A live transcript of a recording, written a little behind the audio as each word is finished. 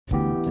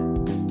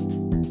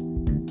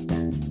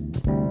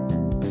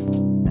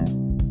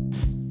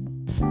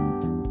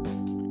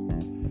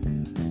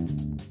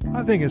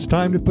I think it's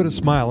time to put a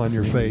smile on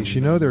your face.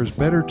 You know, there's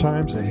better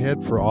times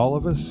ahead for all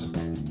of us.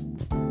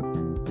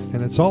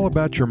 And it's all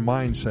about your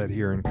mindset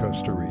here in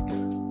Costa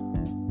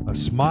Rica. A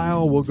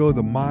smile will go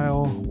the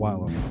mile,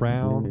 while a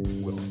frown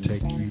will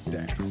take you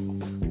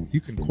down. You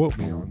can quote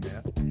me on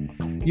that.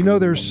 You know,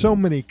 there's so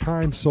many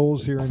kind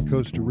souls here in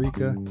Costa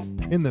Rica.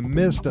 In the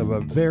midst of a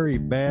very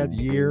bad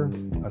year,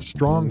 a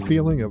strong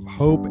feeling of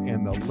hope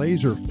and the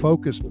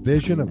laser-focused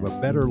vision of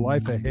a better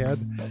life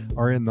ahead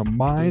are in the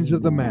minds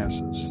of the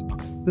masses.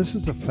 This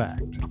is a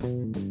fact.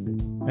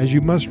 As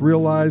you must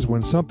realize,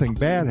 when something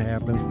bad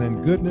happens,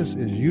 then goodness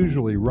is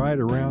usually right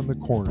around the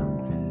corner.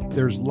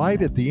 There's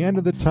light at the end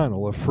of the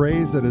tunnel, a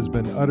phrase that has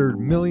been uttered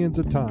millions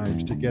of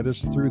times to get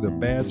us through the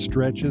bad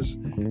stretches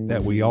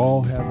that we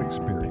all have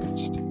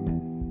experienced.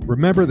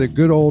 Remember the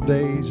good old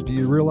days? Do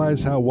you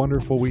realize how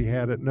wonderful we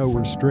had it? No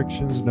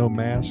restrictions, no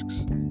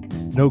masks,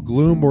 no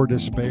gloom or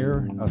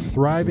despair, a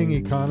thriving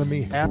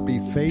economy, happy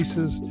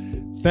faces,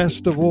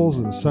 festivals,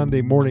 and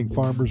Sunday morning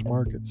farmers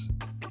markets.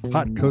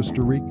 Hot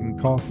Costa Rican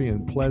coffee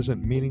and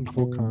pleasant,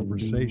 meaningful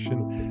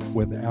conversation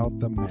without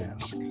the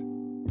mask.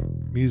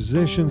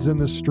 Musicians in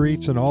the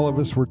streets, and all of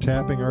us were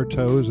tapping our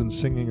toes and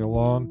singing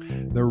along.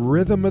 The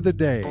rhythm of the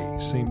day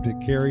seemed to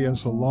carry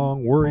us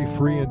along,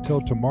 worry-free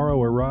until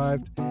tomorrow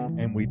arrived,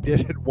 and we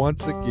did it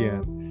once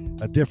again.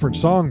 A different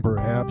song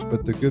perhaps,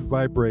 but the good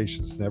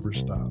vibrations never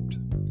stopped.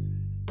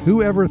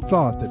 Who ever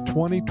thought that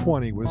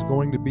 2020 was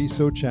going to be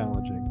so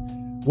challenging?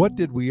 What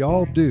did we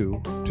all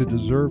do to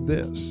deserve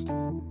this?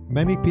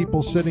 Many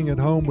people sitting at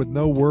home with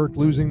no work,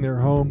 losing their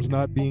homes,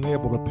 not being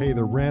able to pay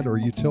the rent or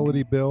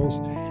utility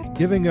bills,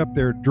 giving up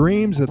their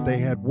dreams that they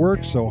had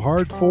worked so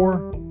hard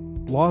for,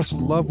 lost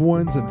loved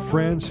ones and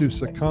friends who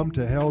succumbed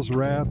to hell's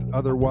wrath,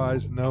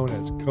 otherwise known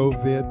as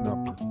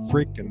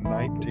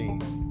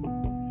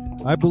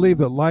COVID-19. I believe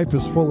that life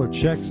is full of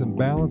checks and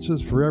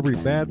balances. For every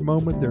bad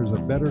moment, there's a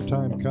better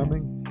time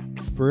coming.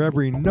 For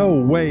every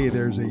no way,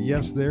 there's a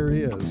yes, there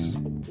is.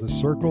 The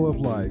circle of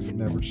life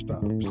never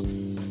stops.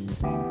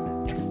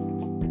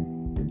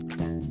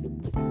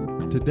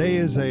 Today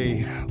is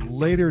a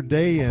later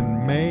day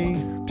in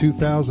May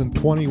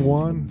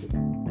 2021.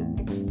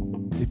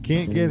 It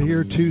can't get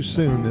here too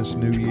soon, this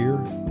new year,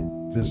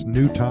 this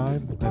new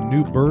time, a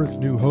new birth,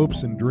 new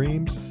hopes and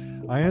dreams.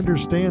 I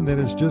understand that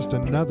it's just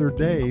another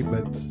day,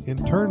 but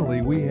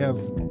internally we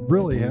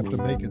really have to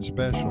make it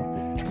special.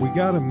 We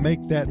got to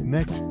make that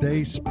next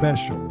day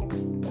special,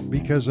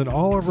 because in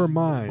all of our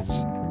minds,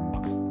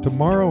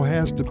 tomorrow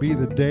has to be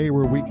the day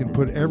where we can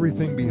put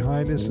everything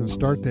behind us and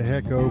start the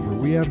heck over.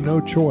 We have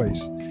no choice.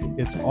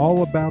 It's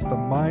all about the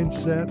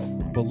mindset,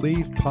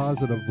 belief,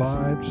 positive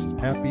vibes,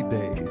 happy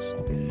days.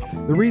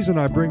 The reason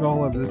I bring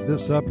all of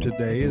this up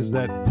today is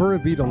that Pura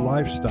Vida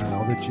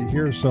lifestyle that you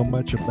hear so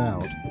much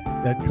about,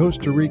 that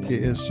Costa Rica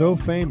is so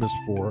famous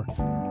for,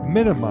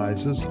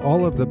 minimizes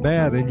all of the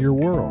bad in your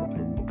world.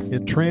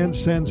 It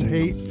transcends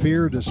hate,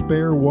 fear,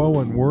 despair,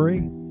 woe, and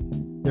worry.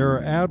 There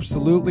are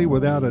absolutely,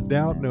 without a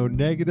doubt, no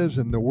negatives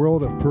in the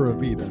world of Pura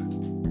Vida.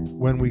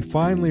 When we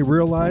finally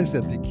realize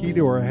that the key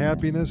to our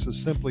happiness is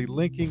simply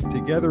linking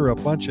together a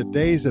bunch of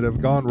days that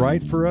have gone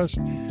right for us,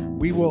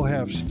 we will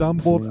have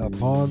stumbled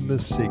upon the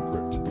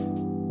secret.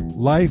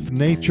 Life,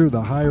 nature,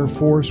 the higher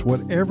force,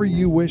 whatever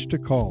you wish to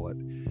call it,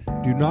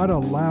 do not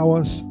allow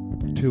us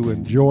to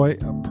enjoy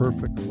a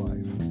perfect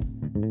life.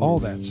 All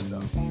that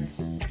stuff.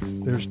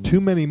 There's too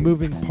many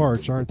moving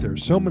parts, aren't there?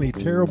 So many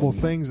terrible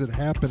things that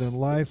happen in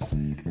life,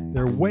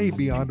 they're way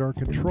beyond our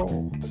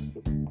control.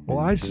 Well,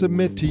 I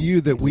submit to you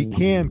that we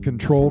can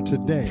control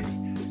today.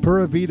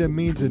 Pura Vida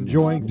means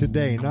enjoying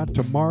today, not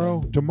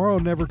tomorrow. Tomorrow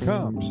never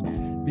comes,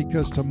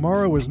 because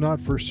tomorrow is not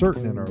for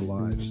certain in our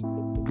lives.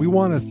 We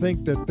want to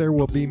think that there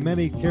will be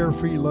many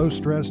carefree,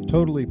 low-stress,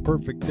 totally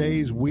perfect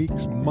days,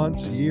 weeks,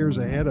 months, years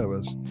ahead of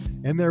us,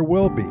 and there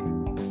will be.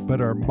 But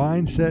our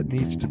mindset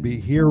needs to be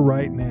here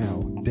right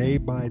now, day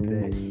by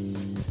day.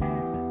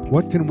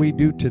 What can we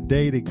do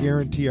today to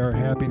guarantee our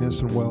happiness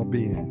and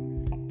well-being?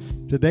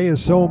 Today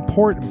is so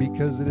important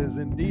because it is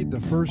indeed the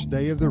first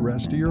day of the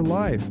rest of your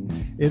life.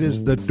 It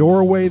is the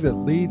doorway that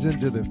leads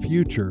into the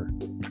future.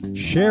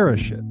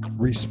 Cherish it,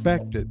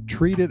 respect it,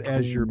 treat it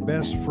as your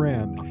best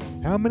friend.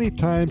 How many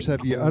times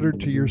have you uttered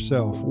to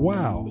yourself,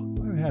 "Wow,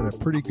 I've had a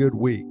pretty good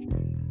week"?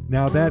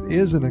 Now that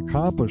is an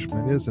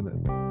accomplishment, isn't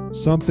it?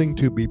 Something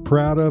to be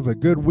proud of. A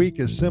good week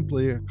is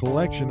simply a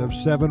collection of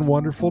 7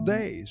 wonderful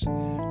days.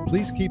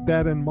 Please keep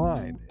that in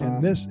mind.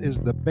 And this is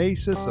the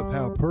basis of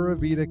how Pura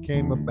Vida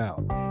came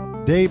about.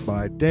 Day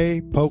by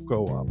day,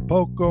 poco a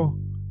poco,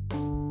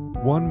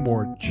 one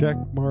more check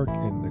mark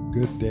in the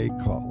good day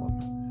column.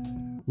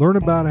 Learn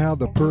about how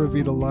the Pura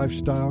Vida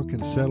lifestyle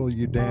can settle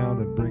you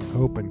down and bring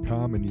hope and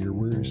calm into your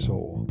weary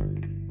soul.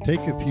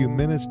 Take a few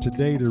minutes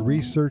today to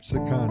research the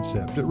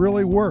concept. It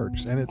really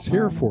works, and it's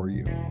here for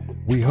you.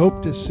 We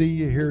hope to see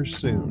you here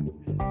soon.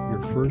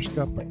 Your first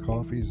cup of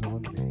coffee's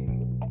on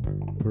me.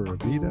 Pura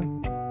Vida,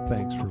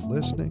 thanks for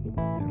listening,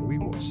 and we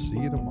will see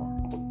you tomorrow.